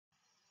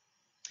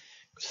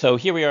So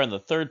here we are in the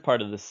third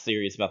part of this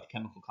series about the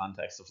chemical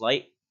context of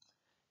light,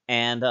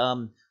 and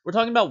we're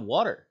talking about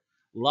water.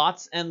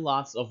 Lots and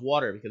lots of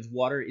water, because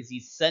water is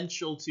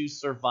essential to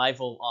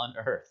survival on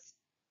Earth.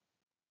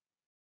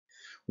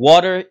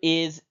 Water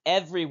is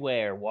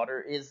everywhere.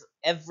 Water is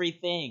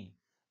everything.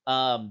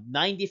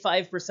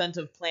 95%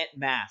 of plant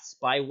mass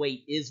by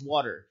weight is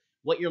water.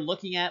 What you're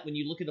looking at when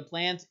you look at a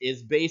plant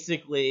is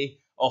basically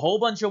a whole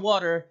bunch of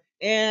water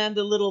and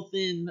a little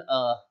thin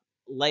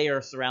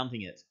layer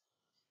surrounding it.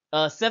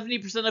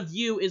 70% of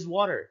you is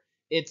water.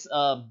 It's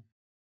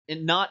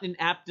and not an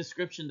apt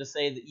description to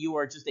say that you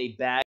are just a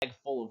bag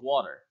full of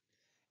water.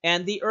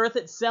 And the Earth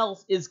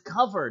itself is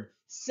covered.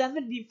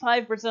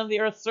 75% of the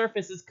Earth's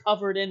surface is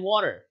covered in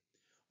water.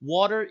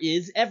 Water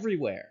is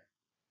everywhere.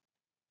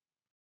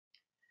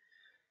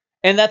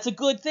 And that's a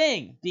good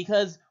thing,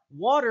 because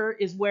water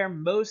is where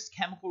most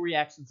chemical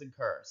reactions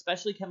occur,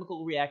 especially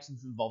chemical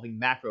reactions involving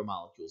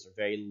macromolecules, or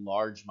very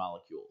large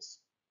molecules.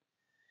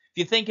 If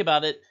you think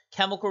about it,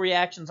 chemical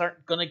reactions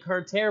aren't going to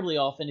occur terribly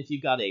often if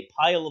you've got a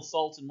pile of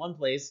salt in one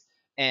place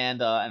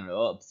and I don't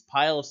know, a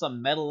pile of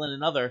some metal in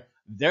another.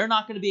 They're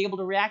not going to be able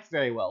to react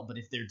very well. But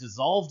if they're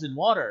dissolved in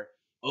water,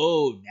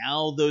 oh,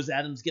 now those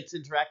atoms get to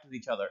interact with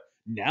each other.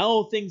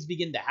 Now things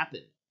begin to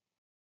happen.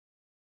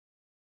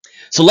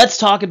 So let's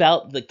talk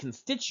about the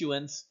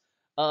constituents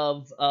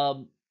of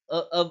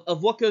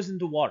what goes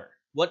into water.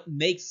 What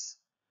makes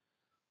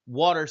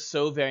water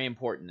so very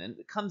important? And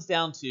it comes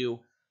down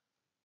to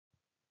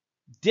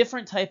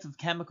different types of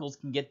chemicals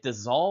can get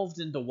dissolved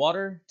into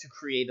water to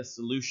create a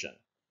solution.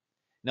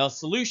 Now, a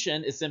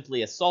solution is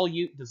simply a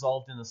solute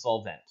dissolved in a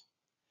solvent.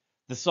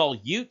 The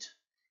solute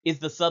is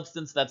the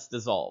substance that's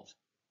dissolved.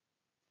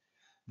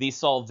 The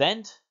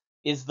solvent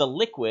is the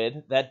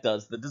liquid that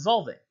does the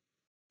dissolving.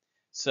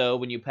 So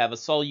when you have a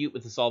solute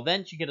with a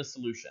solvent, you get a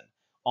solution.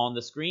 On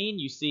the screen,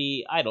 you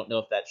see, I don't know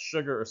if that's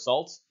sugar or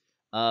salt.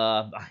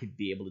 I'd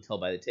be able to tell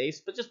by the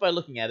taste, but just by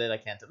looking at it, I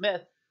can't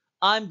admit.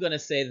 I'm going to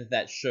say that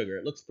that's sugar.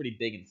 It looks pretty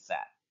big and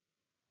fat.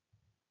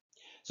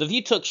 So if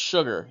you took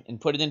sugar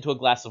and put it into a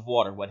glass of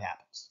water, what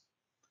happens?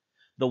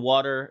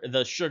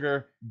 The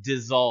sugar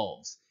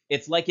dissolves.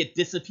 It's like it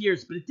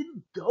disappears, but it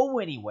didn't go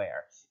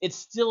anywhere. It's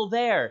still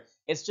there.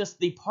 It's just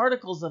the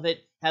particles of it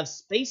have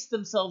spaced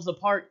themselves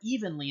apart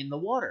evenly in the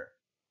water.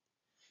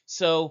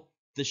 So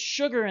the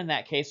sugar in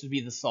that case would be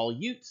the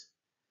solute.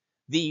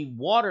 The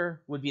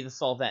water would be the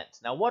solvent.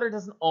 Now, water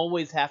doesn't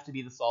always have to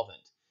be the solvent.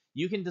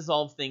 You can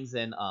dissolve things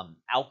in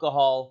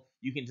alcohol.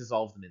 You can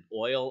dissolve them in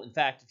oil. In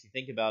fact, if you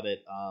think about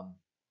it,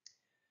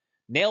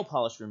 nail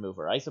polish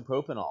remover,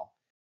 isopropanol,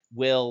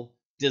 will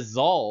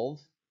dissolve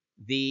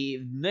the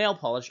nail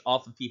polish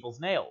off of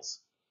people's nails.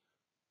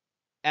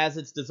 As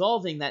it's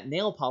dissolving, that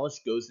nail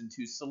polish goes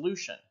into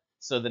solution.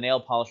 So the nail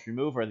polish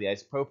remover, the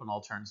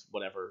isopropanol, turns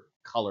whatever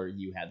color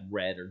you had,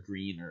 red or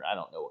green, or I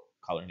don't know what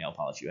color nail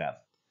polish you have.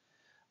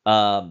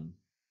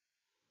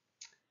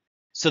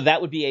 So that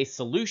would be a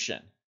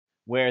solution,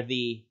 where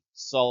the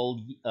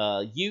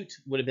solute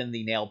would have been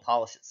the nail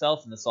polish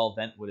itself, and the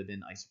solvent would have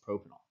been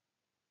isopropanol.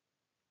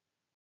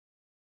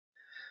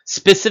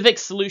 Specific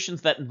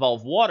solutions that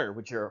involve water,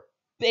 which are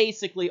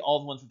basically all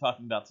the ones we're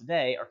talking about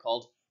today, are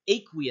called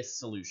aqueous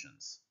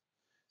solutions.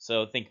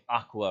 So think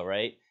aqua,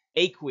 right?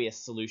 Aqueous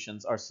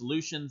solutions are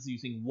solutions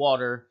using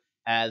water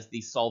as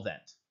the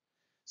solvent.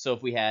 So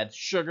if we had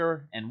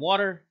sugar and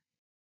water,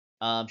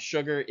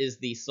 sugar is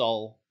the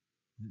solute,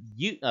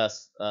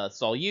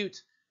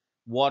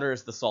 water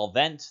is the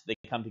solvent. They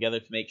come together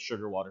to make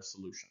sugar-water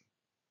solution.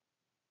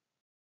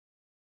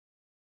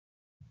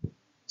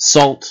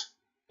 Salt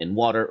and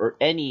water, or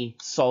any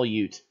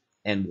solute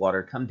and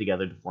water, come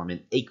together to form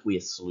an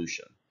aqueous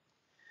solution.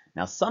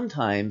 Now,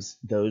 sometimes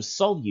those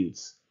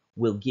solutes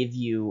will give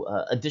you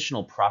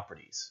additional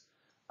properties.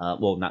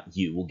 Well, not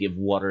you, will give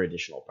water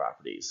additional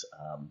properties.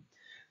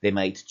 They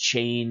might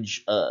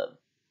change a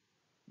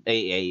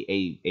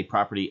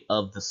property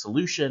of the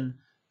solution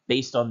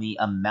based on the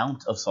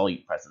amount of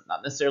solute present,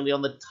 not necessarily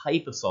on the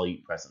type of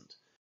solute present.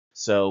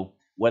 So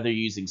whether you're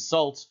using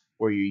salt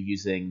or you're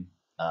using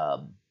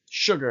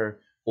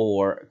sugar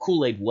or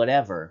Kool-Aid,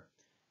 whatever,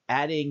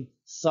 adding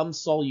some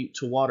solute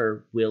to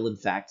water will, in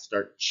fact,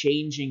 start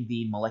changing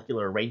the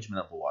molecular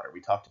arrangement of the water.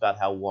 We talked about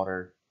how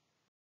water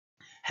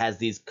has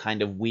these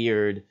kind of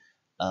weird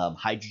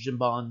hydrogen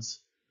bonds.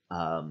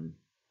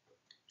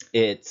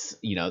 It's,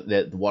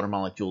 the water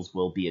molecules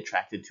will be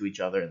attracted to each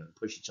other and then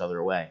push each other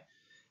away.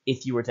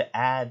 If you were to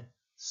add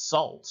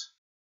salt,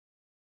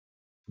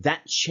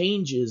 that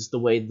changes the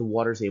way the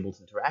water is able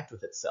to interact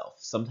with itself.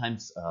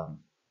 Sometimes,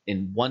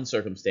 in one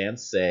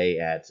circumstance, say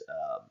at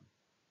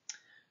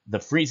the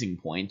freezing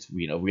point,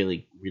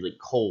 really, really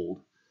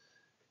cold,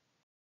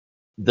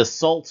 the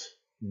salt,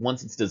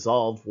 once it's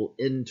dissolved, will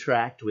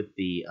interact with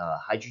the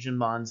hydrogen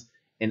bonds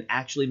and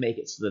actually make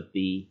it so that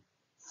the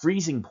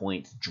freezing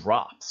point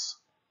drops.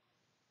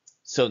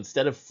 So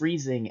instead of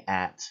freezing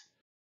at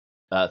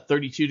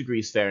 32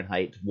 degrees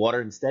Fahrenheit,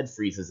 water instead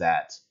freezes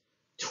at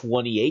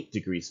 28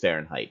 degrees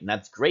Fahrenheit. And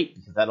that's great,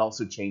 because that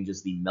also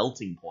changes the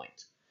melting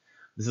point.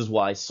 This is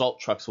why salt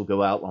trucks will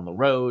go out on the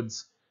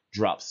roads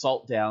drop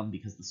salt down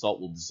because the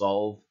salt will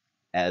dissolve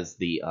as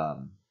the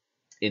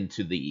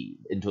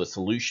into a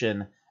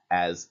solution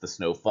as the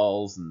snow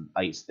falls and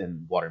ice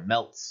and water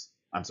melts.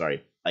 I'm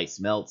sorry, ice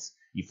melts.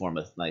 You form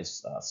a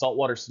nice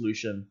saltwater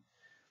solution.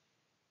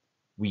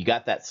 We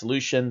got that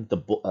solution.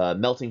 The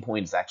melting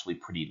point is actually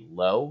pretty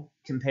low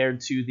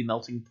compared to the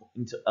melting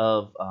point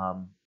of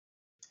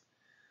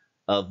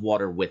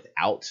water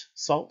without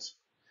salt.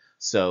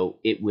 So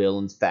it will,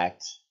 in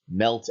fact,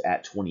 melt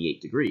at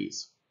 28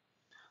 degrees.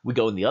 We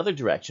go in the other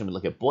direction, we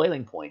look at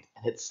boiling point,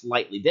 and it's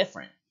slightly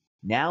different.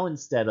 Now,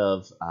 instead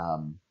of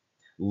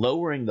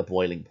lowering the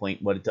boiling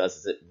point, what it does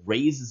is it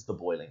raises the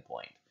boiling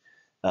point.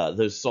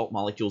 Those salt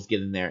molecules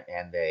get in there,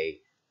 and they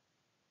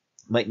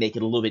might make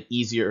it a little bit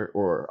easier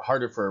or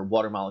harder for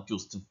water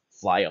molecules to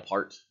fly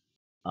apart,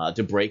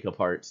 to break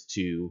apart,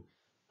 to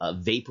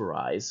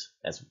vaporize,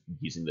 as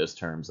using those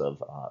terms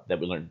of that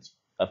we learned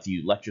a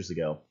few lectures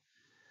ago.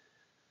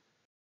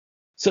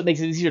 So it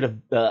makes it easier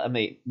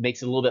to,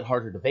 makes it a little bit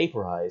harder to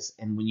vaporize.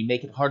 And when you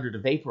make it harder to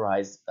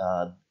vaporize,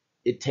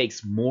 it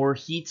takes more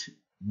heat,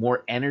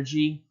 more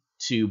energy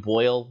to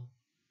boil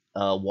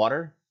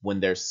water when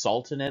there's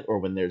salt in it or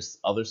when there's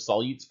other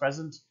solutes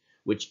present,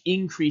 which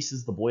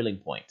increases the boiling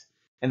point.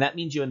 And that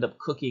means you end up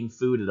cooking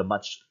food at a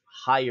much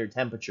higher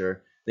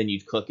temperature than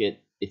you'd cook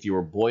it if you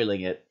were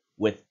boiling it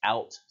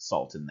without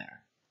salt in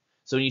there.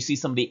 So when you see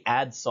somebody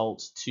add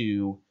salt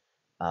to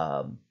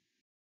a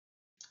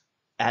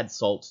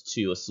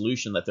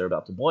solution that they're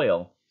about to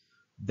boil,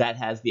 that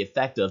has the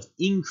effect of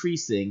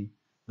increasing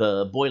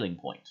the boiling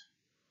point,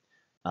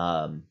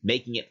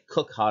 making it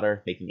cook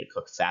hotter, making it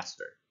cook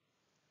faster.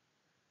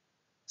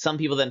 Some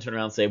people then turn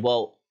around and say,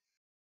 well,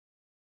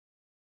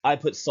 I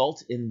put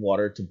salt in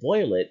water to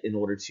boil it in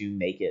order to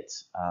make it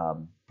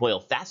boil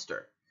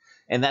faster.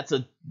 And that's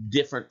a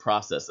different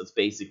process. That's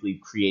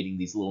basically creating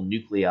these little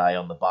nuclei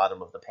on the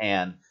bottom of the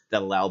pan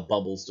that allow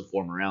bubbles to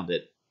form around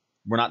it.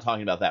 We're not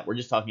talking about that. We're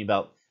just talking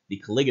about the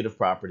colligative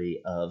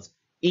property of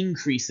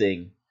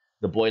increasing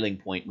the boiling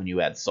point when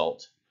you add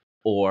salt,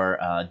 or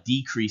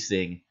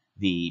decreasing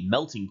the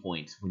melting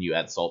point when you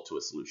add salt to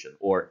a solution,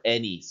 or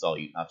any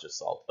solute, not just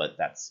salt, but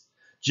that's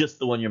just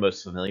the one you're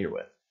most familiar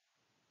with.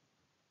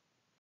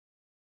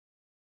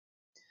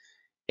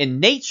 In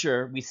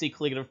nature, we see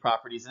colligative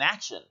properties in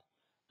action.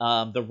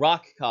 The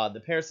rock cod, the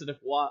parasitic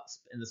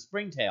wasp, and the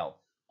springtail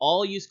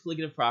all use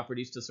colligative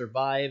properties to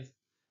survive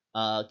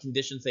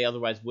conditions they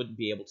otherwise wouldn't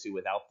be able to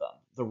without them.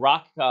 The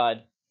rock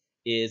cod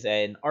is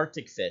an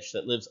Arctic fish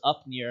that lives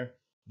up near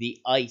the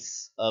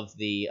ice of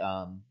the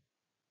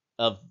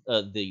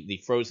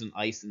frozen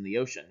ice in the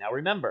ocean. Now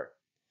remember,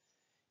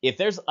 if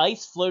there's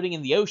ice floating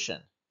in the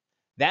ocean,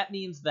 that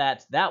means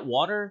that that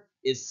water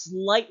is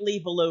slightly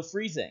below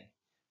freezing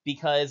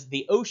because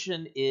the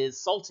ocean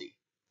is salty.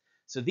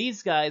 So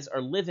these guys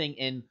are living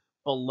in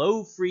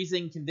below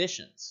freezing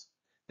conditions.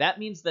 That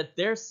means that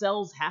their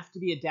cells have to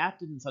be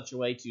adapted in such a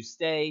way to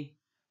stay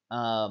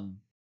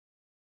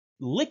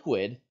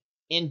liquid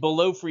in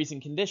below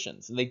freezing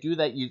conditions. And they do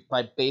that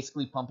by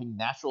basically pumping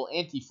natural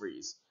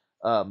antifreeze,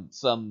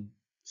 some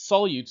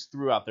solutes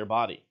throughout their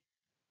body.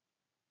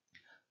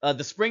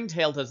 The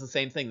springtail does the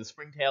same thing. The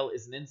springtail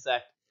is an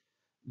insect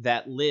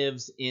that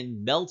lives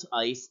in melt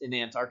ice in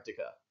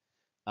Antarctica.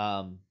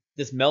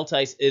 This melt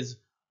ice is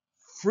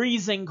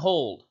freezing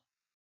cold,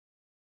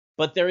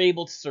 but they're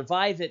able to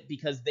survive it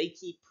because they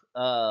keep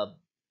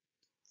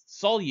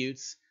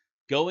solutes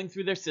going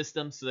through their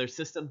system, so their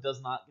system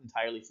does not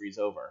entirely freeze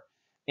over.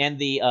 And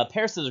the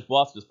parasitic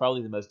wasp is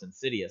probably the most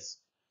insidious.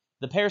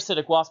 The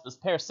parasitic wasp is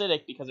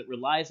parasitic because it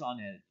relies on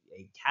a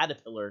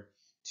caterpillar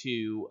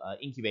to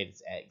incubate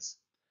its eggs.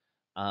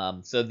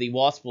 So the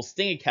wasp will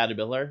sting a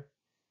caterpillar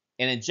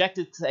and inject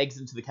its eggs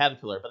into the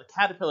caterpillar, but the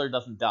caterpillar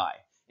doesn't die.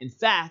 In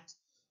fact,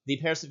 the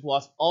parasitic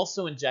wasp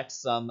also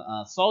injects some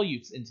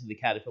solutes into the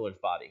caterpillar's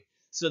body,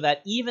 so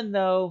that even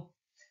though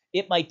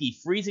it might be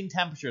freezing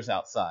temperatures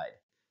outside,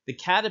 the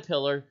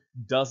caterpillar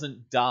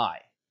doesn't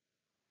die.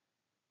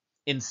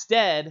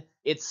 Instead,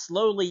 it's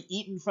slowly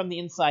eaten from the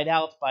inside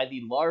out by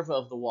the larva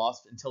of the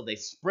wasp until they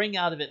spring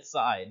out of its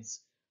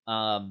sides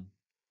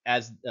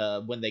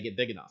when they get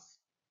big enough.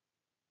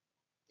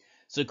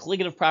 So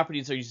colligative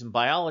properties are used in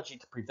biology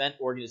to prevent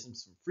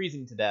organisms from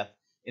freezing to death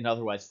in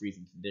otherwise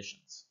freezing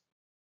conditions.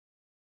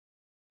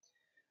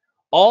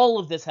 All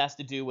of this has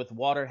to do with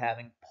water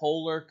having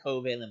polar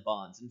covalent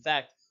bonds. In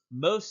fact,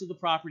 most of the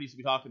properties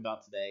we talk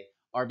about today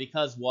are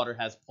because water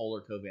has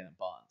polar covalent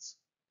bonds.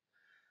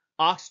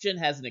 Oxygen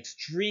has an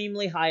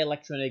extremely high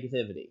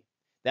electronegativity.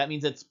 That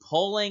means it's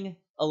pulling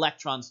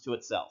electrons to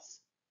itself.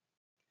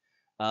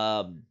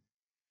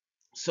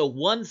 So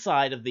one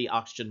side of the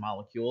oxygen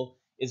molecule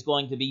is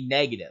going to be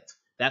negative.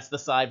 That's the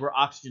side where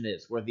oxygen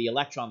is, where the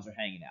electrons are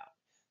hanging out.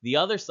 The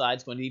other side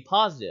is going to be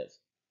positive.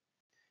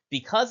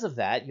 Because of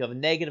that, you have a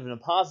negative and a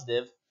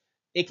positive.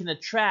 It can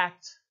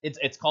attract,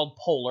 it's called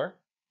polar,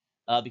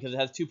 because it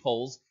has two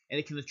poles, and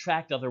it can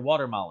attract other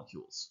water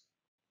molecules.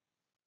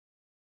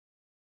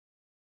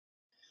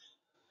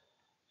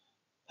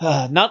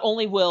 Not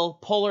only will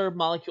polar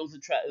molecules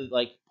attract,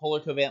 like polar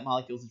covalent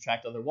molecules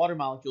attract other water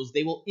molecules,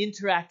 they will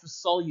interact with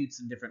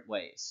solutes in different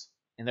ways.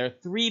 And there are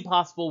three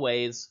possible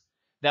ways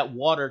that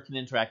water can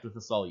interact with a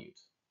solute.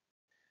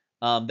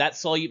 That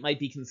solute might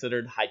be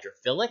considered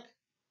hydrophilic,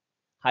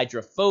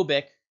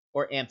 hydrophobic,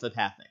 or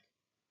amphipathic.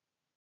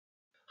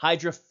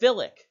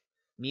 Hydrophilic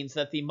means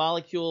that the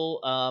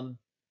molecule,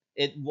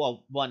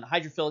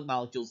 hydrophilic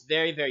molecules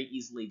very, very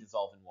easily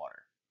dissolve in water.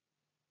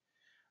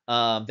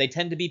 They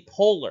tend to be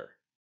polar,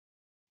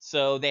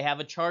 so they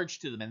have a charge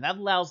to them, and that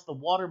allows the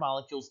water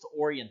molecules to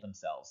orient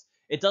themselves.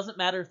 It doesn't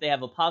matter if they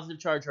have a positive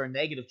charge or a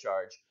negative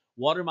charge.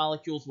 Water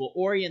molecules will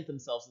orient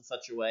themselves in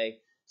such a way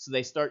so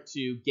they start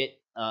to get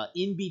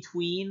in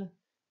between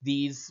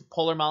these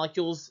polar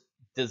molecules,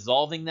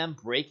 dissolving them,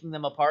 breaking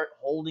them apart,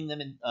 holding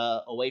them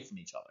away from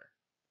each other.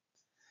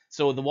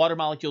 So the water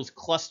molecules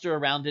cluster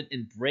around it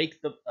and break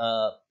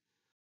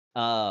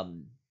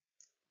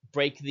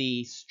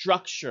the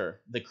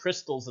structure, the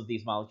crystals of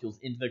these molecules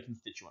into their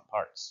constituent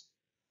parts.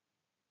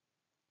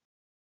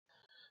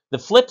 The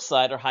flip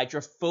side are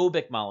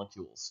hydrophobic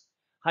molecules.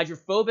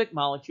 Hydrophobic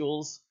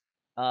molecules,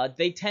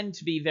 they tend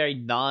to be very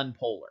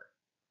nonpolar.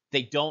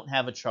 They don't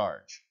have a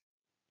charge.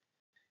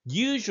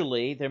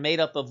 Usually, they're made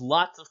up of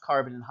lots of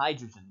carbon and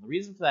hydrogen. The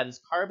reason for that is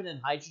carbon and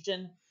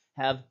hydrogen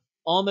have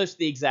almost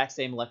the exact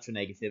same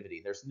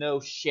electronegativity. There's no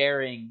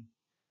sharing.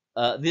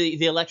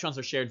 The electrons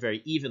are shared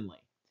very evenly.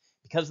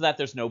 Because of that,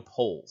 there's no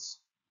poles.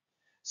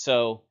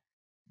 So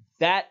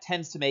that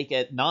tends to make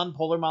it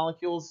nonpolar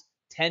molecules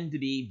tend to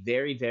be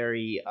very,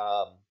 very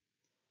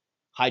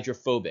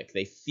hydrophobic.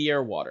 They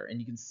fear water. And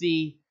you can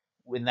see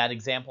in that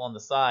example on the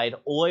side,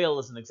 oil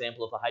is an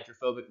example of a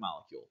hydrophobic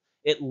molecule.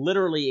 It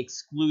literally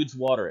excludes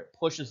water. It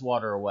pushes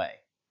water away.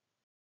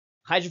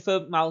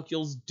 Hydrophobic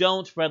molecules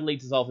don't readily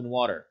dissolve in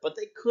water, but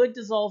they could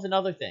dissolve in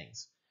other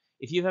things.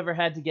 If you've ever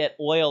had to get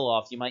oil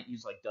off, you might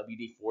use like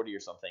WD-40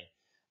 or something.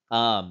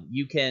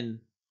 You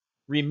can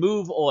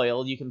remove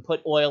oil. You can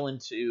put oil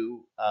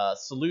into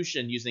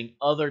solution using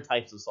other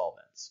types of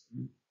solvents.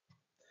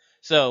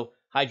 So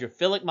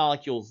hydrophilic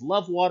molecules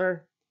love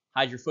water.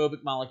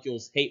 Hydrophobic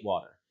molecules hate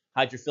water.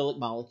 Hydrophilic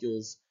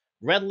molecules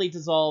readily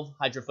dissolve.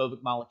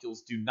 Hydrophobic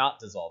molecules do not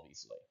dissolve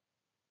easily.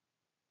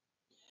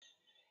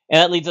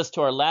 And that leads us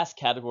to our last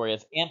category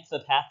of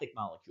amphipathic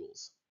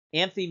molecules.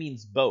 Amphi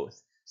means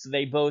both, so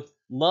they both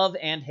love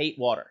and hate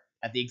water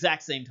at the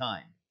exact same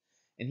time.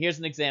 And here's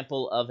an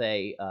example of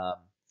a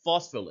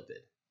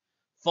phospholipid.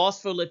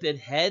 Phospholipid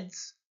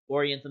heads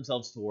orient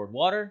themselves toward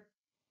water.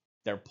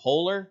 They're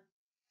polar.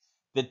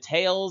 The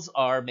tails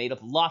are made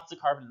up of lots of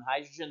carbon and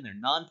hydrogen. They're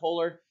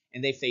nonpolar,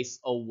 and they face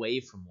away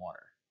from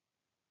water.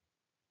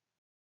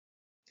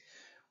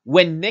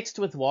 When mixed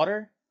with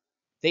water,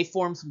 they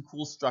form some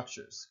cool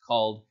structures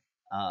called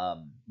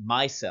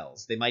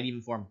micelles. They might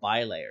even form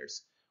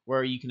bilayers,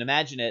 where you can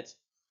imagine it,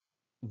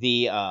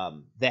 the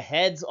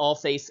heads all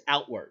face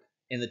outward,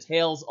 and the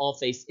tails all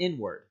face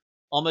inward.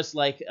 Almost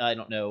like, I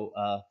don't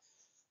know,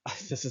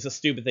 this is a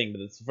stupid thing,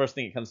 but it's the first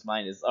thing that comes to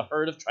mind is a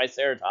herd of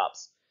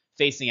triceratops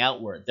facing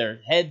outward. Their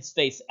heads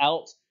face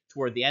out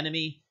toward the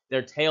enemy.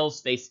 Their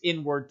tails face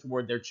inward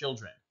toward their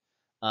children.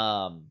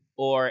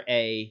 Or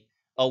a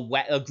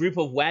group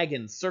of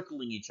wagons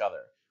circling each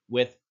other,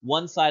 with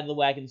one side of the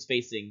wagons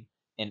facing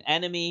an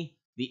enemy,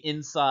 the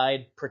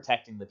inside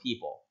protecting the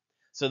people.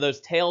 So those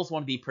tails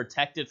want to be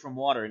protected from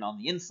water, and on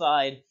the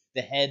inside,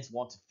 the heads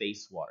want to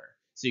face water.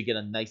 So you get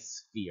a nice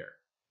sphere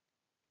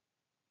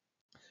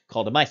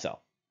called a micelle.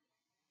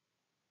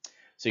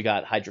 So you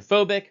got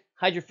hydrophobic,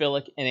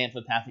 hydrophilic, and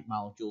amphipathic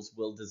molecules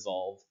will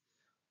dissolve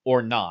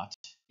or not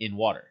in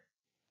water.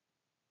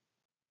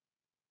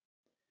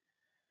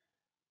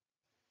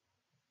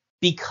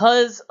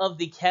 Because of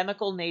the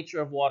chemical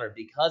nature of water,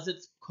 because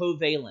it's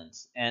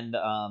covalent, and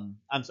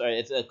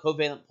it's a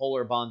covalent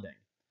polar bonding,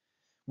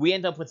 we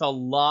end up with a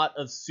lot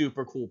of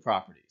super cool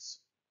properties.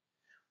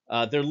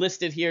 They're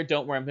listed here.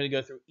 Don't worry, I'm going to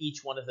go through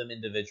each one of them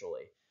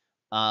individually.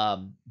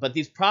 But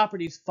these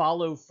properties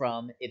follow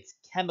from its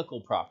chemical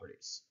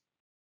properties.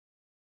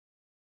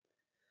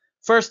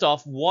 First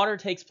off, water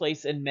takes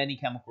place in many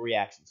chemical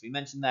reactions. We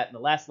mentioned that in the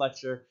last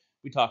lecture.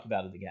 We talked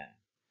about it again.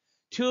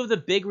 Two of the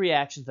big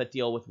reactions that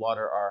deal with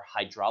water are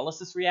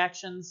hydrolysis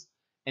reactions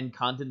and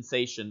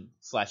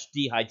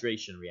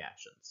condensation/dehydration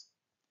reactions.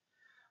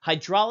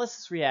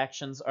 Hydrolysis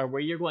reactions are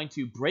where you're going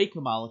to break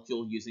a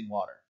molecule using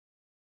water.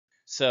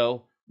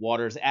 So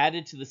water is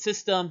added to the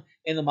system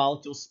and the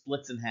molecule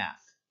splits in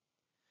half.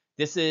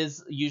 This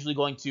is usually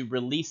going to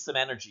release some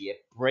energy.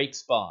 It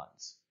breaks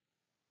bonds.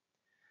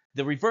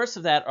 The reverse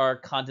of that are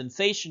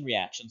condensation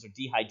reactions or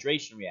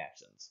dehydration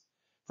reactions.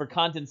 For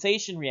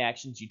condensation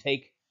reactions, you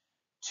take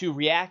two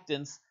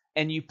reactants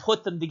and you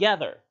put them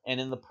together,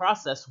 and in the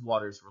process,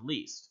 water is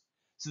released.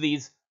 So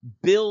these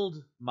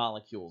build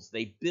molecules,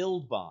 they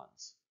build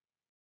bonds.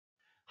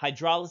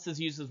 Hydrolysis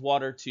uses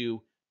water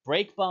to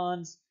break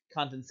bonds,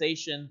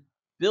 condensation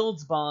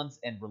builds bonds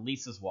and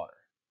releases water.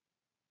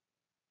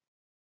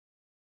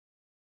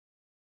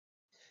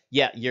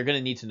 Yeah, you're going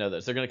to need to know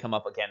those. They're going to come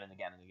up again and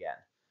again and again.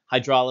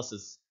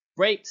 Hydrolysis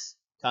breaks,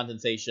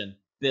 condensation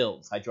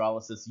builds.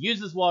 Hydrolysis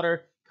uses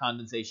water,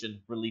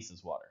 condensation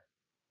releases water.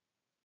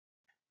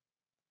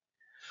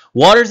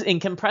 Water's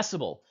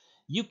incompressible.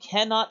 You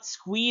cannot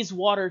squeeze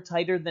water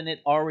tighter than it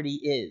already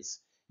is.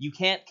 You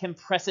can't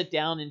compress it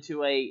down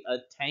into a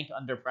tank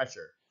under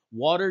pressure.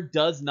 Water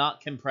does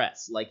not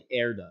compress like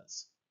air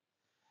does.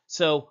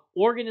 So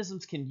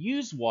organisms can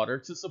use water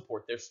to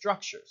support their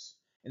structures.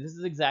 And this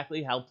is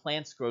exactly how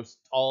plants grow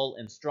tall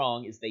and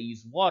strong, is they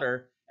use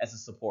water as a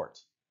support.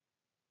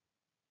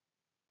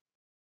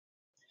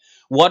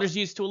 Water's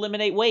used to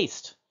eliminate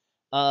waste.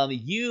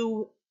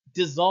 You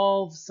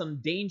dissolve some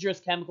dangerous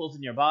chemicals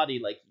in your body,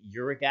 like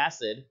uric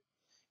acid,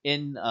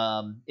 in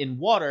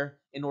water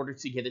in order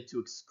to get it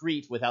to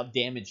excrete without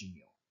damaging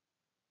you.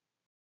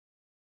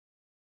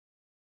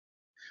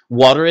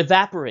 Water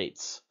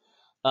evaporates.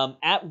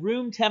 At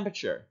room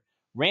temperature,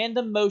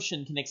 random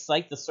motion can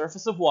excite the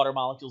surface of water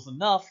molecules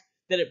enough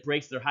that it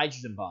breaks their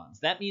hydrogen bonds.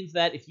 That means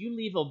that if you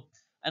leave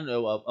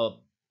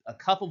a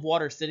cup of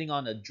water sitting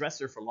on a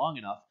dresser for long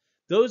enough,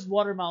 those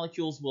water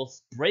molecules will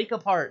break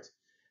apart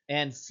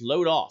and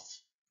float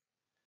off.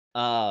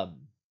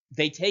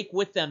 They take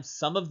with them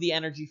some of the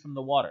energy from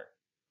the water.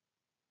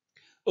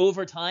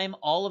 Over time,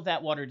 all of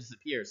that water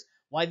disappears.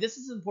 Why this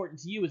is important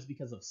to you is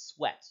because of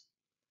sweat.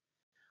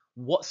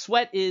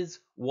 Sweat is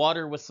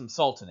water with some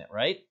salt in it,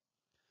 right?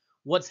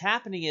 What's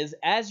happening is,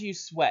 as you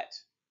sweat,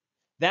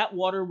 that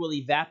water will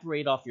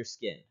evaporate off your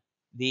skin.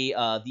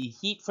 The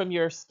heat from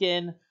your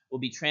skin will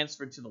be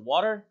transferred to the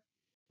water,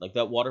 like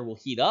that water will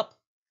heat up,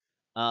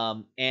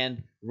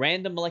 and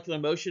random molecular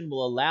motion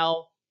will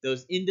allow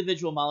those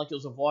individual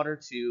molecules of water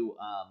to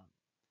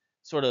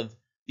sort of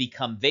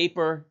become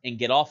vapor and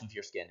get off of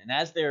your skin. And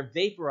as they're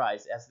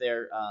vaporized, as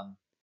they're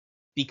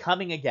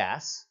becoming a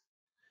gas,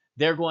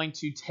 they're going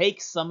to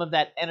take some of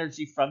that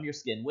energy from your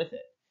skin with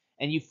it.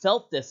 And you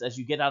felt this as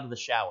you get out of the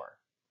shower.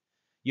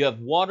 You have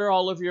water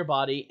all over your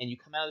body, and you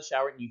come out of the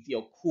shower and you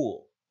feel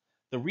cool.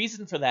 The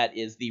reason for that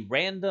is the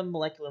random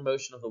molecular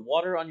motion of the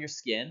water on your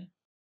skin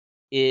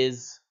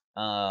is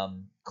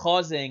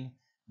causing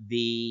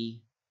the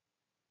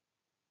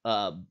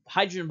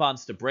hydrogen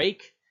bonds to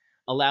break,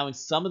 allowing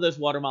some of those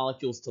water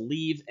molecules to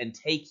leave and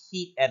take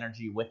heat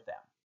energy with them.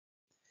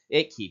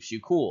 It keeps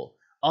you cool.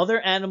 Other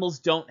animals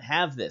don't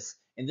have this,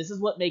 and this is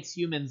what makes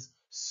humans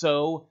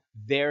so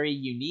very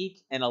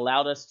unique and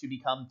allowed us to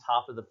become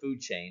top of the food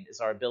chain, is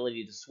our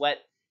ability to sweat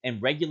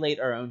and regulate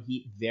our own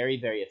heat very,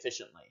 very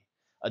efficiently.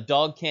 A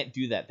dog can't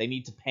do that. They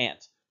need to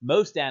pant.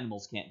 Most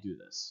animals can't do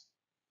this.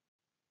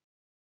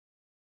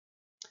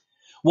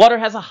 Water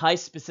has a high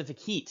specific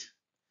heat.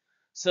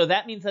 So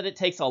that means that it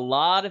takes a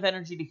lot of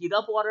energy to heat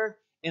up water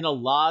and a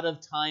lot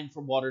of time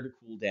for water to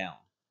cool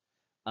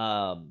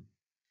down.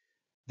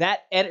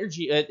 That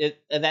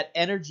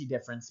energy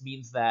difference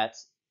means that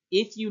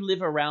if you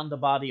live around a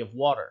body of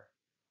water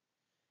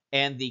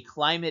and the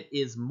climate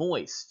is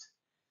moist,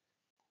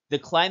 the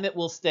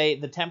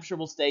temperature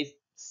will stay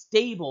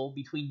stable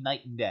between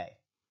night and day.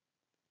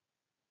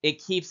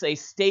 It keeps a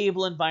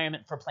stable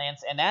environment for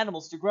plants and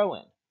animals to grow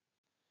in.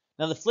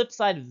 Now, the flip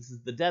side of this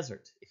is the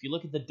desert. If you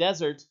look at the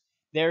desert,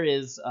 there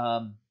is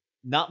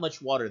not much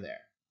water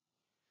there.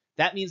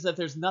 That means that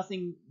there's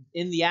nothing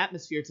in the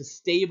atmosphere to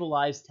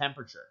stabilize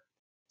temperature.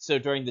 So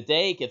during the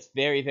day, it gets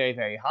very, very,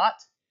 very hot,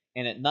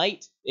 and at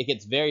night, it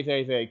gets very,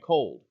 very, very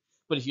cold.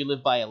 But if you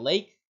live by a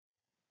lake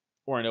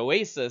or an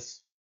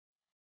oasis,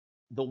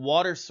 the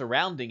water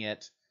surrounding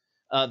it,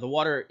 the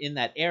water in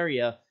that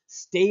area,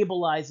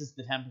 stabilizes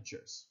the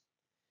temperatures,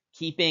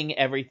 keeping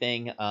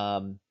everything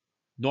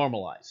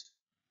normalized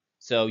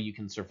so you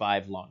can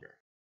survive longer.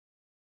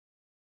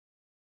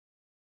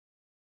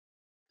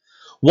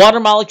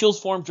 Water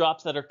molecules form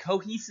drops that are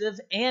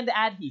cohesive and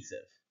adhesive.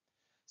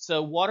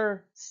 So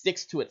water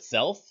sticks to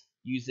itself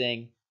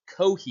using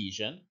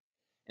cohesion,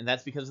 and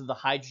that's because of the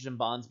hydrogen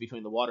bonds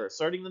between the water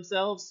asserting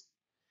themselves.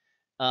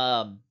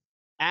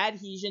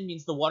 Adhesion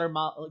means the water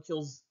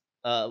molecules,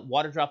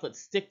 water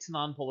droplets stick to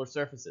nonpolar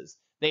surfaces.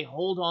 They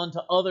hold on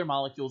to other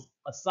molecules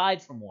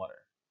aside from water.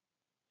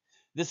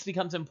 This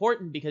becomes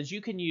important because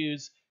you can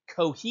use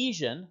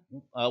cohesion,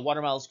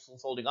 water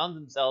molecules holding on to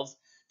themselves,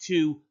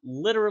 to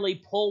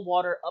literally pull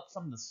water up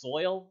from the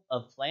soil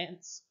of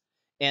plants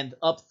and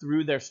up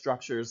through their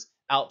structures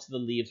out to the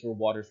leaves where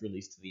water is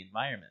released to the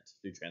environment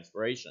through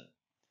transpiration.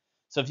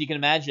 So if you can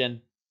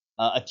imagine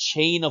a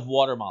chain of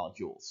water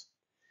molecules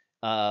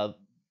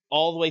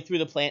all the way through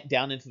the plant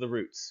down into the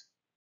roots.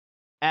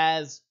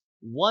 As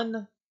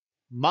one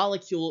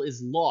molecule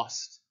is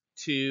lost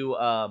to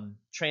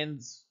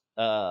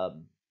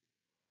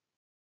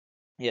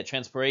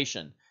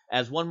transpiration,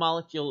 as one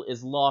molecule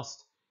is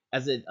lost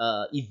as it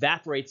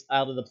evaporates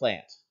out of the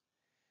plant,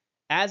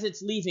 as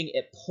it's leaving,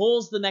 it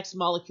pulls the next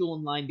molecule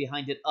in line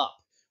behind it up,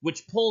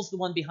 which pulls the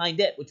one behind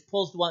it, which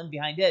pulls the one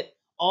behind it,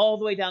 all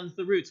the way down to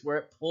the roots, where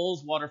it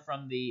pulls water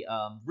from the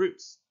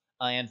roots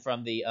and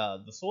from the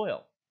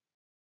soil.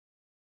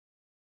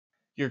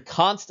 You're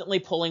constantly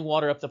pulling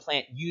water up the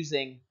plant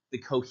using the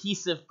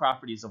cohesive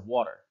properties of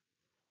water.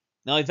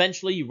 Now,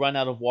 eventually, you run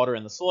out of water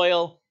in the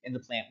soil, and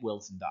the plant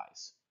wilts and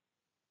dies.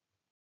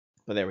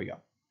 But there we go.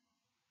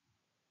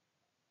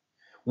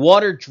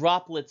 Water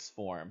droplets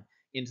form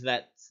into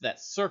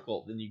that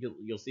circle. Then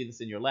you'll see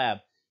this in your lab.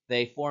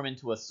 They form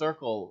into a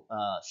circle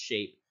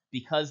shape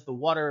because the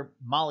water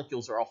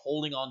molecules are all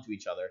holding on to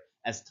each other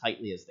as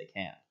tightly as they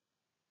can.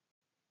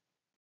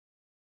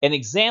 An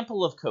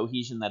example of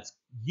cohesion that's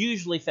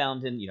usually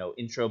found in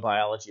intro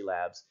biology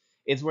labs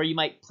is where you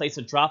might place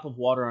a drop of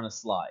water on a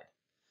slide,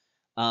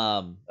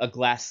 a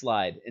glass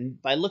slide,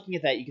 and by looking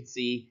at that you can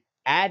see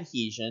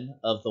adhesion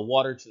of the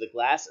water to the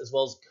glass as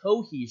well as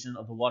cohesion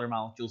of the water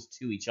molecules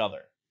to each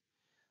other.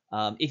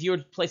 If you were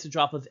to place a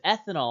drop of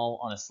ethanol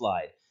on a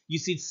slide, you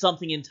see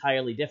something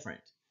entirely different.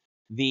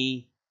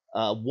 The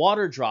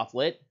water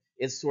droplet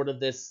is sort of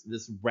this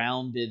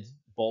rounded,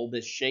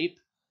 bulbous shape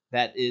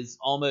that is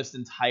almost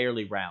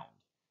entirely round,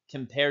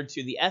 compared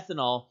to the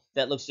ethanol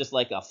that looks just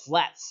like a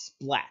flat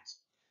splat.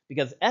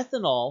 Because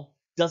ethanol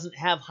doesn't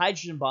have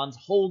hydrogen bonds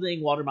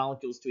holding water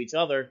molecules to each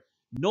other,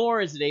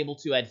 nor is it able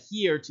to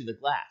adhere to the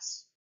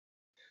glass.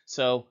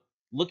 So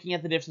looking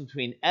at the difference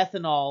between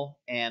ethanol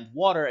and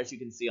water, as you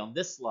can see on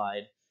this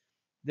slide,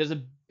 there's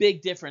a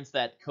big difference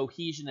that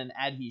cohesion and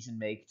adhesion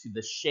make to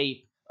the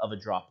shape of a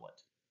droplet.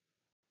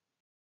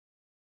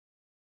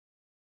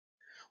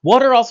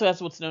 Water also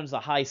has what's known as a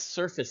high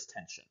surface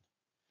tension.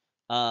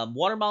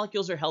 Water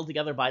molecules are held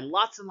together by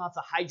lots and lots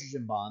of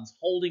hydrogen bonds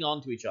holding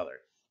on to each other.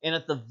 And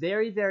at the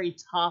very, very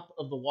top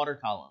of the water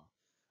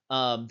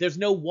column, there's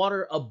no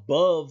water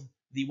above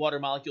the water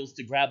molecules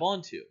to grab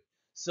onto.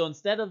 So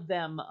instead of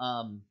them,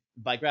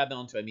 by grabbing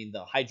onto, I mean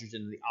the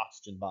hydrogen and the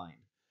oxygen bind.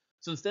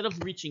 So instead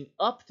of reaching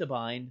up to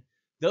bind,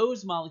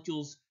 those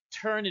molecules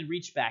turn and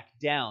reach back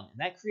down. And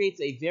that creates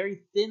a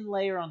very thin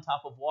layer on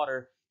top of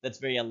water that's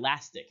very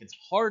elastic. It's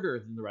harder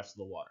than the rest of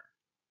the water.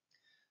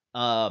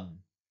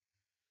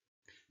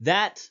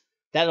 That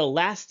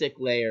elastic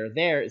layer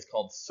there is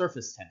called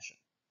surface tension.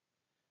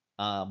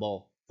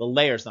 Well, the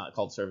layer is not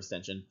called surface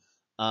tension.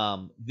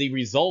 The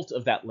result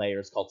of that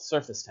layer is called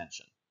surface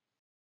tension.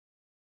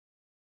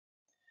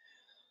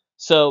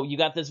 So you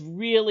got this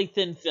really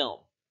thin film,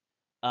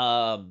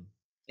 and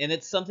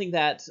it's something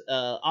that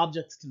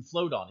objects can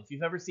float on. If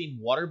you've ever seen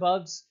water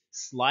bugs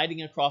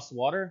sliding across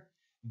water,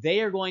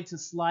 they are going to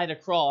slide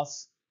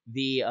across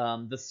the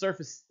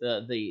surface,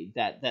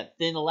 that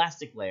thin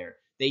elastic layer.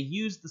 They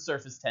use the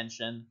surface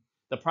tension,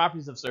 the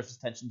properties of surface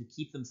tension, to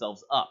keep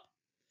themselves up.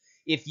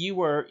 If you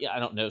were, I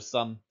don't know,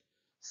 some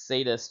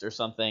sadist or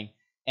something,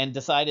 and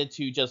decided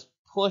to just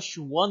push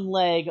one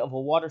leg of a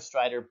water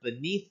strider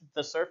beneath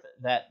the surface,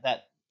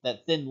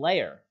 that thin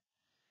layer,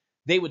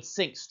 they would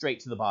sink straight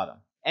to the bottom.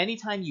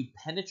 Anytime you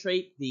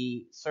penetrate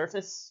the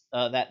surface,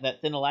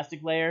 that thin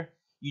elastic layer,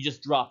 you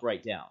just drop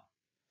right down.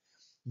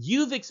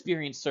 You've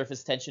experienced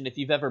surface tension if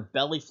you've ever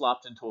belly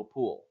flopped into a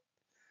pool.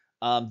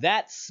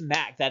 That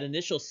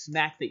initial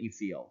smack that you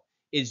feel,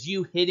 is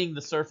you hitting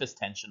the surface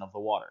tension of the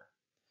water,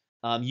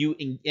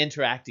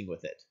 interacting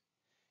with it.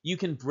 You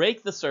can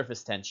break the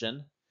surface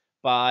tension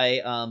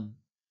by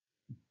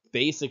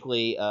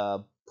basically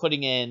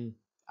putting in,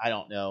 I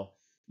don't know,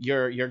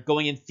 you're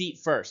going in feet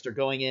first, or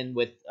going in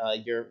with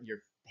your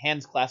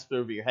hands clasped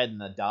over your head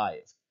in a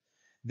dive.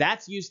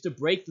 That's used to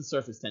break the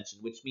surface tension,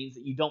 which means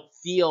that you don't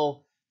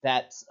feel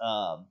that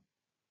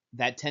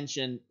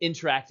tension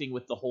interacting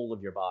with the whole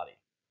of your body.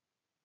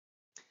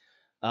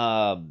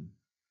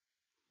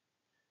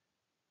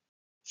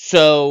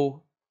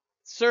 So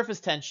surface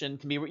tension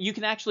can be, you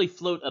can actually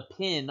float a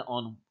pin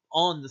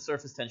on the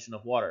surface tension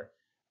of water.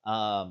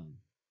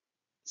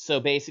 So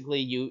basically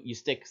you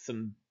stick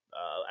some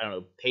I don't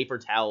know, paper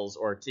towels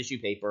or tissue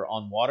paper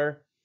on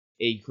water,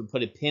 and you could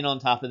put a pin on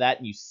top of that,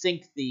 and you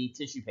sink the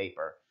tissue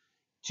paper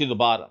to the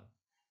bottom.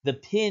 The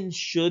pin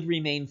should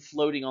remain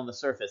floating on the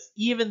surface,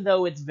 even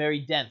though it's very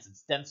dense.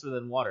 It's denser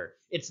than water.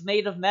 It's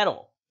made of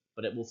metal,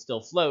 but it will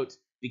still float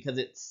because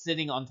it's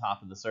sitting on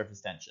top of the surface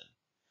tension.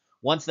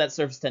 Once that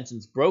surface tension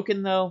is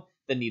broken, though,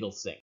 the needle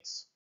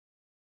sinks.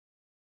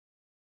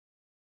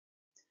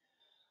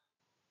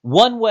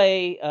 One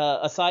way,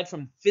 aside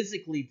from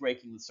physically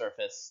breaking the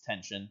surface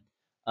tension,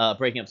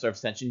 breaking up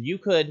surface tension, you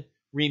could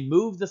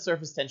remove the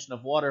surface tension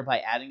of water by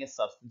adding a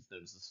substance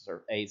known as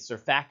a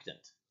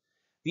surfactant.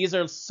 These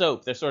are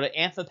soap. They're sort of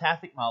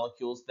amphipathic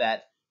molecules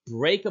that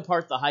break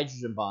apart the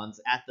hydrogen bonds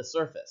at the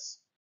surface.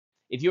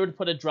 If you were to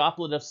put a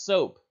droplet of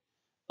soap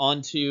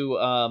onto,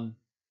 I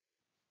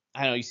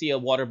don't know, you see a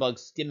water bug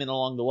skimming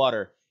along the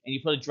water, and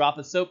you put a drop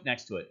of soap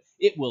next to it,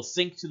 it will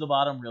sink to the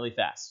bottom really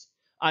fast.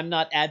 I'm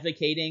not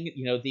advocating,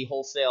 the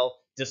wholesale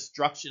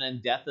destruction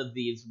and death of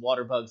these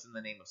water bugs in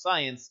the name of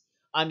science.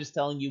 I'm just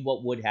telling you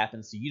what would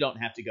happen so you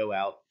don't have to go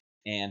out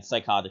and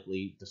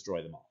psychotically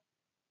destroy them all.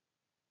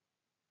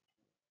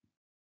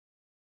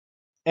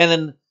 And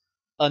then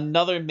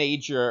another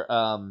major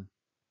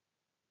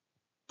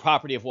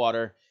property of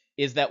water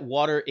is that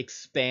water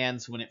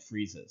expands when it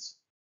freezes.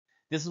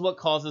 This is what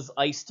causes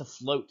ice to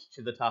float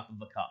to the top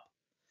of a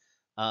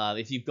cup.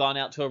 If you've gone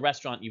out to a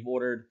restaurant, you've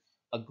ordered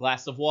a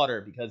glass of water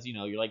because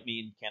you're like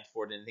me and can't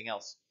afford anything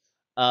else.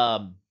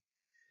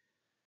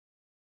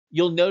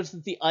 You'll notice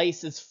that the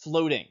ice is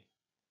floating.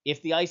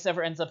 If the ice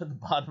ever ends up at the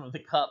bottom of the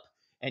cup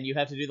and you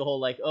have to do the whole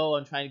like, oh,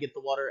 I'm trying to get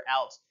the water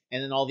out,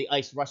 and then all the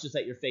ice rushes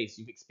at your face,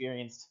 you've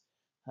experienced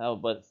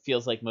what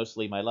feels like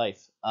mostly my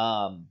life.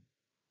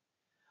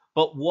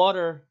 But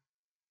water,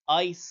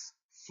 ice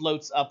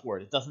floats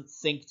upward. It doesn't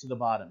sink to the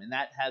bottom, and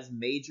that has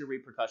major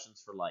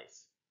repercussions for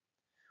life.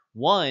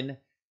 One,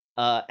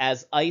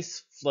 as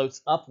ice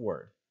floats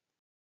upward,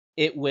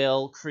 it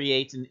will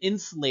create an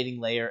insulating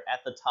layer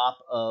at the top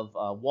of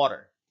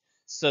water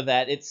so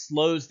that it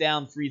slows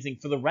down freezing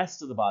for the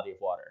rest of the body of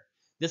water.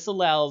 This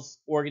allows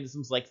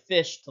organisms like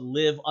fish to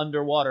live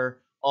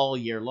underwater all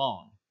year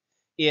long.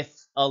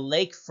 If a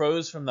lake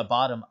froze from the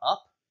bottom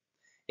up,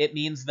 it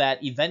means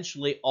that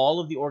eventually all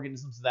of the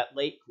organisms of that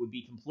lake would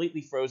be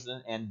completely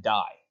frozen and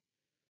die.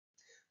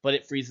 But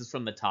it freezes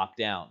from the top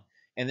down.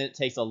 And then it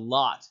takes a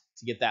lot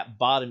to get that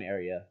bottom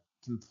area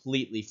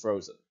completely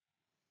frozen.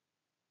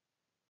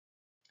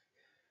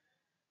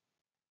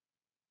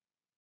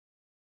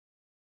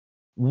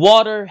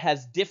 Water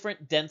has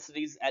different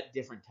densities at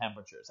different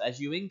temperatures. As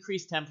you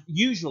increase temperature,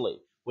 usually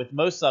with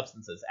most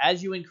substances,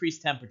 as you increase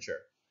temperature,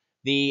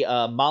 the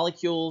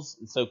molecules,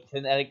 so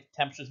kinetic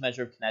temperature is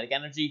measure of kinetic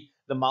energy,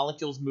 the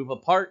molecules move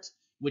apart,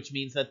 which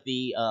means that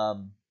the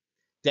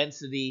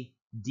density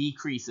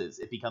decreases.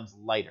 It becomes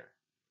lighter.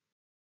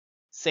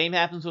 Same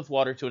happens with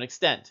water to an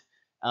extent.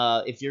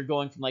 If you're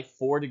going from like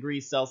 4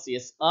 degrees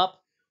Celsius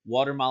up,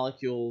 water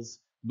molecules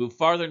move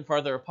farther and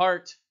farther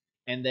apart,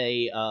 and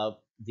the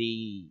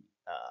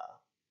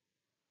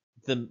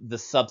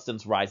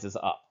substance rises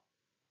up.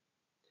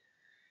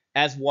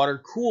 As water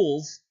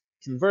cools,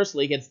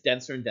 conversely, it gets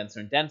denser and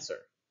denser and denser,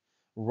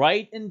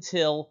 right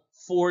until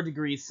 4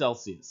 degrees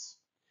Celsius.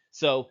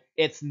 So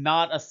it's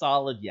not a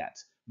solid yet.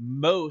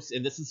 Most,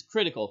 and this is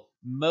critical,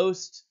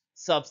 most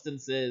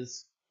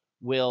substances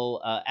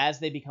will, as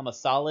they become a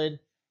solid,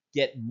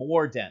 get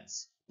more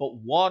dense. But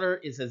water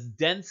is as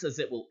dense as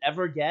it will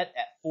ever get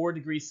at 4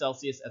 degrees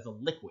Celsius as a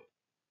liquid.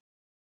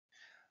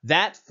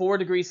 That 4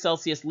 degrees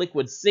Celsius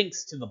liquid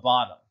sinks to the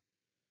bottom.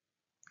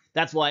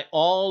 That's why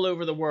all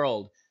over the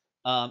world,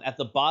 at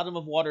the bottom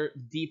of water,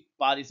 deep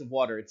bodies of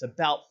water, it's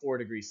about 4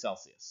 degrees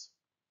Celsius,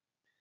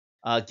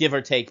 give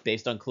or take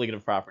based on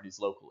colligative properties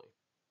locally.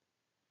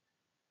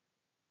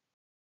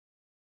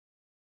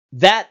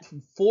 That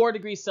 4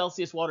 degrees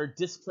Celsius water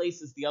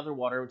displaces the other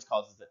water, which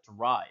causes it to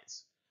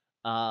rise.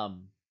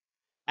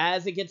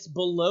 As it gets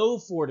below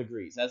 4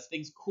 degrees, as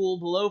things cool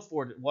below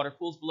 4, water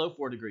cools below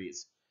 4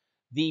 degrees,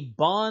 the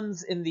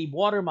bonds in the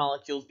water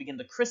molecules begin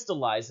to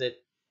crystallize it,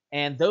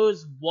 and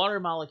those water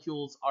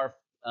molecules are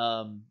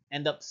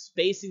end up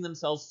spacing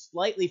themselves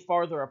slightly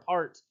farther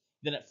apart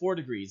than at 4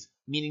 degrees,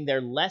 meaning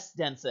they're less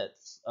dense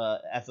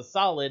as a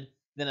solid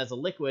than as a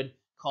liquid,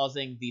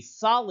 causing the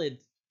solid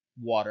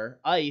water,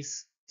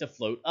 ice, to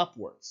float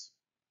upwards.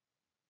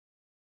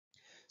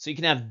 So you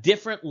can have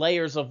different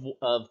layers of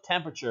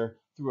temperature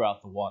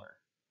throughout the water.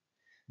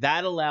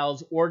 That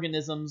allows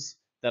organisms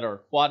that are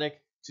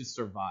aquatic to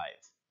survive,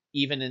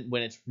 even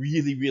when it's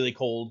really, really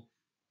cold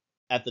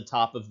at the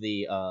top of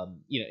the,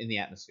 in the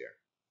atmosphere.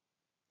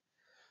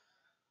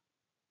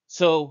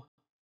 So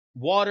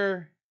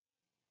water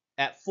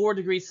at 4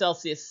 degrees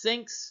Celsius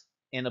sinks,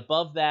 and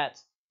above that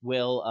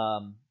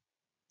will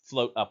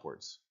float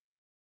upwards.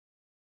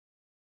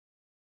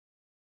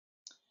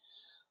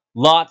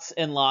 Lots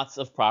and lots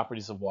of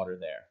properties of water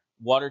there.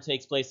 Water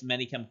takes place in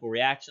many chemical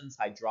reactions,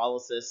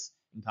 hydrolysis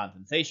and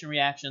condensation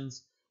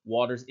reactions.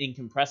 Water's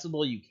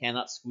incompressible. You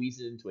cannot squeeze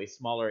it into a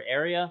smaller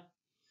area.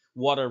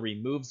 Water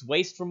removes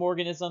waste from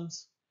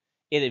organisms.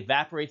 It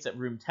evaporates at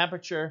room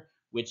temperature,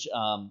 which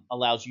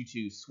allows you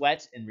to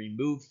sweat and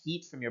remove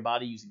heat from your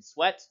body using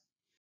sweat.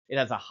 It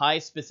has a high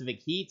specific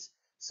heat,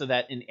 so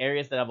that in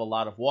areas that have a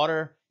lot of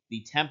water,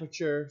 the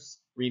temperatures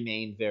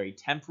remain very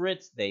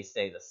temperate. They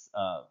stay this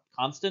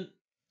constant.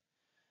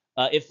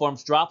 It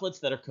forms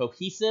droplets that are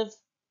cohesive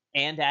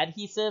and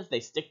adhesive.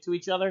 They stick to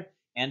each other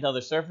and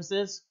other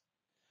surfaces.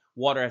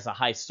 Water has a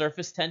high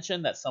surface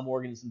tension that some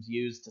organisms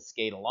use to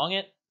skate along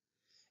it.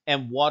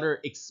 And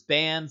water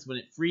expands when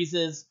it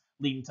freezes,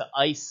 leading to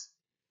ice,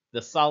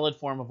 the solid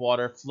form of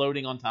water,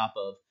 floating on top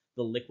of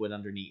the liquid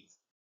underneath.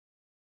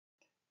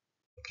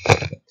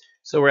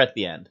 So we're at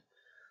the end.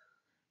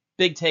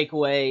 Big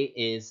takeaway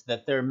is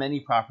that there are many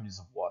properties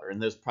of water,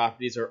 and those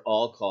properties are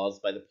all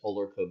caused by the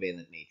polar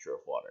covalent nature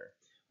of water.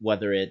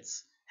 Whether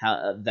it's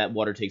how that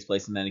water takes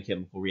place in many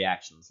chemical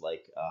reactions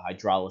like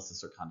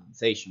hydrolysis or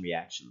condensation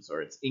reactions,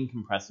 or it's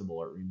incompressible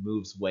or it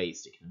removes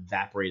waste, it can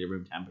evaporate at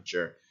room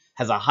temperature,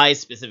 has a high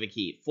specific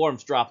heat,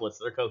 forms droplets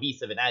that are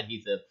cohesive and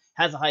adhesive,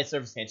 has a high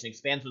surface tension,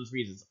 expands when it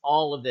freezes.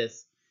 All of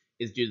this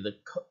is due to the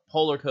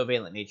polar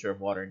covalent nature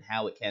of water and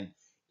how it can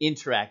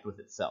interact with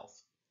itself.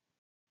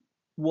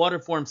 Water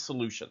forms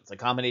solutions, a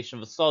combination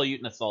of a solute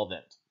and a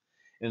solvent,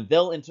 and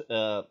they'll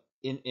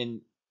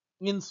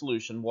in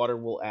solution, water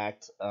will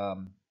act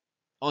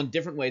on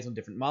different ways on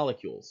different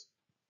molecules.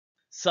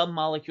 Some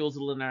molecules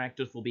it'll interact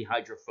with will be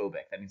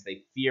hydrophobic. That means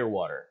they fear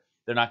water.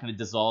 They're not going to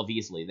dissolve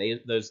easily.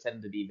 Those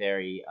tend to be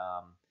very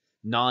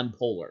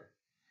non-polar.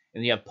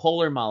 And you have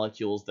polar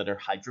molecules that are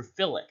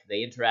hydrophilic.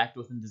 They interact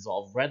with and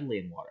dissolve readily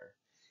in water.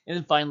 And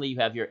then finally, you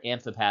have your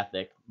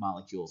amphipathic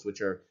molecules,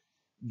 which are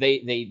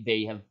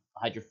they have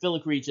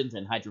hydrophilic regions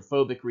and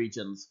hydrophobic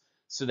regions.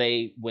 So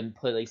they, when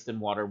placed in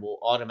water, will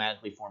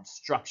automatically form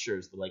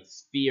structures like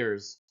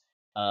spheres,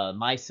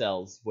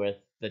 micelles, with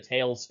the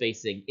tails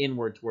facing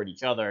inward toward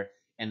each other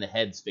and the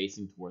heads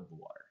facing toward the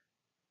water.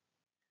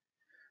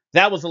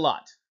 That was a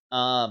lot.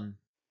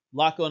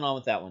 Lot going on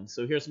with that one.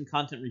 So here's some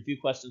content review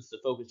questions to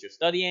focus your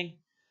studying.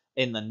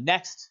 In the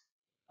next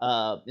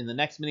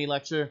mini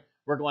lecture,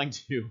 we're going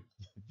to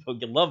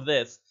you'll love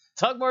this.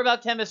 Talk more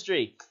about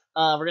chemistry.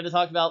 We're going to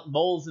talk about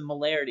moles and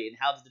molarity and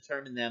how to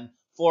determine them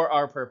for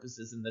our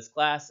purposes in this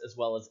class, as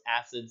well as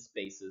acids,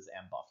 bases,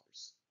 and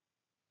buffers.